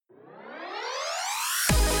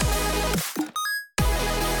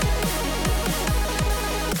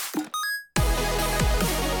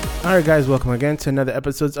All right, guys, welcome again to another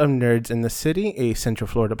episode of Nerds in the City, a Central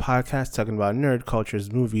Florida podcast talking about nerd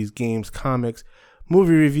cultures, movies, games, comics,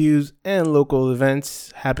 movie reviews, and local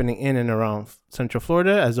events happening in and around Central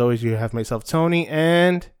Florida. As always, you have myself, Tony,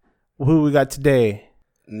 and who we got today?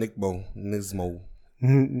 Nismo.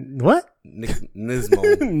 What? Nismo,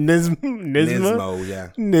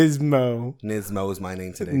 yeah. Nismo is my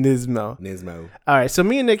name today. Nismo. All right, so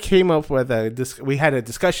me and Nick came up with we had a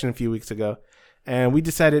discussion a few weeks ago, and we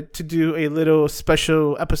decided to do a little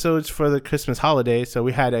special episodes for the Christmas holiday. So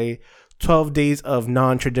we had a 12 days of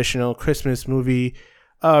non-traditional Christmas movie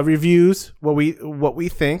reviews, what we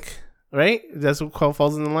think, right? That's what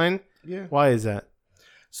falls in the line? Yeah. Why is that?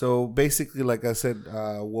 So basically, like I said,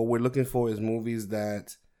 what we're looking for is movies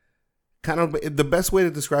that kind of, the best way to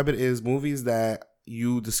describe it is movies that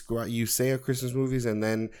you say are Christmas movies and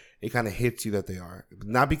then it kind of hits you that they are.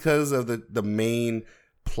 Not because of the main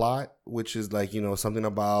plot, which is like, something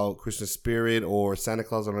about Christmas spirit or Santa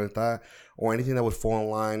Claus or like that, or anything that would fall in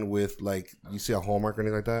line with, like, you see a Hallmark or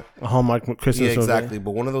anything like that. A Hallmark Christmas movie. Yeah, exactly.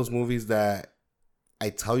 But one of those movies that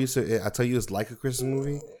I tell you it's like a Christmas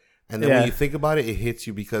movie. And then when you think about it, it hits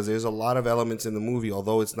you because there's a lot of elements in the movie,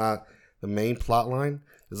 although it's not the main plot line.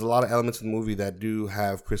 There's a lot of elements in the movie that do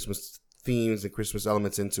have Christmas themes and Christmas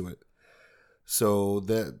elements into it. So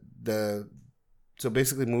so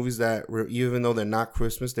basically movies that, even though they're not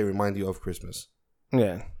Christmas, they remind you of Christmas.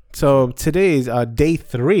 Yeah. So today's day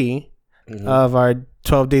 3 of our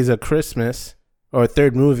 12 Days of Christmas, or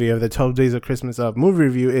third movie of the 12 Days of Christmas movie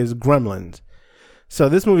review, is Gremlins. So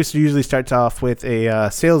this movie usually starts off with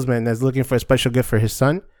a salesman that's looking for a special gift for his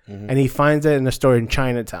son, and he finds it in a store in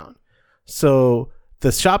Chinatown. So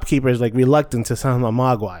the shopkeeper is like reluctant to sell him a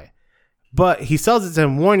mogwai, but he sells it to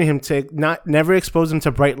him, warning him to never expose him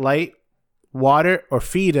to bright light, water, or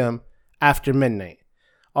feed him after midnight.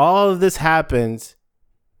 All of this happens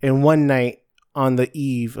in one night on the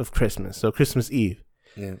eve of Christmas, so Christmas Eve.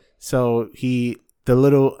 Yeah. So the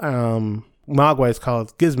little mogwai is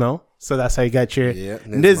called Gizmo. So that's how you got your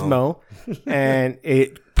Nismo. And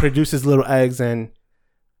it produces little eggs and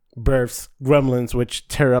births gremlins, which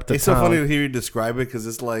tear up the town. It's so funny to hear you describe it because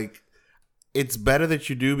it's like, it's better that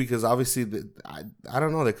you do because obviously, I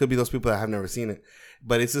don't know, there could be those people that have never seen it.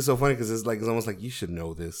 But it's just so funny because it's almost like you should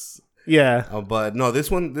know this. Yeah. But no, this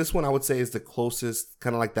one I would say is the closest,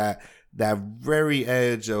 kind of like that very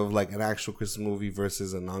edge of like an actual Christmas movie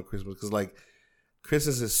versus a non-Christmas. Because like,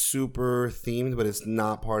 Christmas is super themed, but it's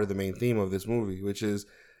not part of the main theme of this movie, which is,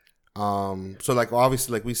 so like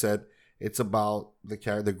obviously, like we said, it's about the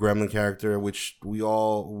Gremlin character, which we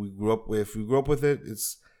grew up with. We grew up with it.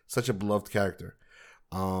 It's such a beloved character.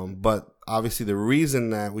 But obviously, the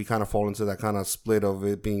reason that we kind of fall into that kind of split of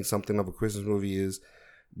it being something of a Christmas movie is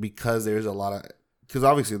because there's a lot of, because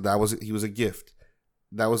obviously he was a gift.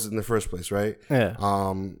 That was in the first place, right? Yeah.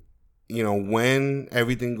 When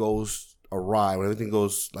everything goes awry, when everything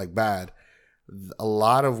goes like bad, a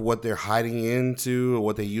lot of what they're hiding into, or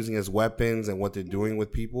what they're using as weapons, and what they're doing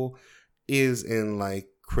with people is in like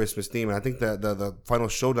Christmas theme. And I think that the final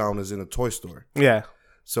showdown is in a toy store. Yeah.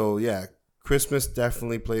 So yeah, Christmas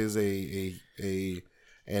definitely plays an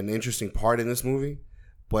interesting part in this movie,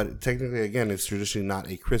 but technically, again, it's traditionally not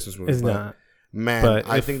a Christmas movie. It's not. Man, but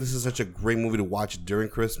I think this is such a great movie to watch during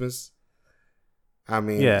Christmas. I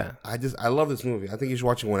mean, yeah. I love this movie. I think you should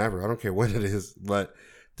watch it whenever. I don't care when it is, but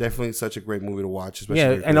definitely such a great movie to watch.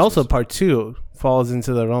 Especially and also part 2 falls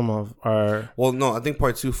into the realm of our. Well, no, I think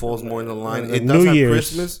part 2 falls more in the line. It does have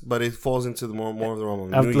Christmas, but it falls into the more of the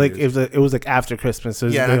realm of New Year's. It was like after Christmas. So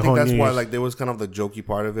yeah, and I think that's why like there was kind of the jokey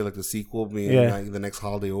part of it, like the sequel being like the next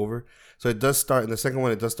holiday over. So it does start in the second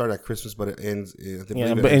one. It does start at Christmas, but it ends.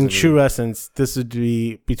 But in true essence, this would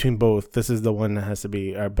be between both. This is the one that has to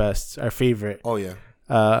be our favorite. Oh yeah.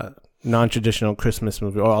 Non-traditional Christmas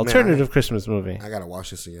movie or alternative Christmas movie. I gotta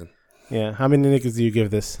watch this again. Yeah, how many nickels do you give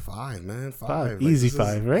this? 5, man. 5. Easy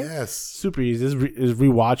 5, right? Yes, super easy. This is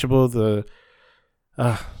rewatchable.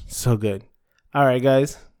 So good. All right,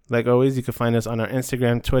 guys. Like always, you can find us on our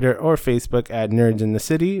Instagram, Twitter, or Facebook at Nerds in the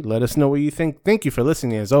City. Let us know what you think. Thank you for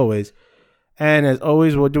listening, as always. And as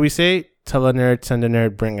always, what do we say? Tell a nerd, send a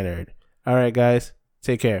nerd, bring a nerd. All right, guys.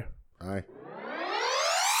 Take care. Bye.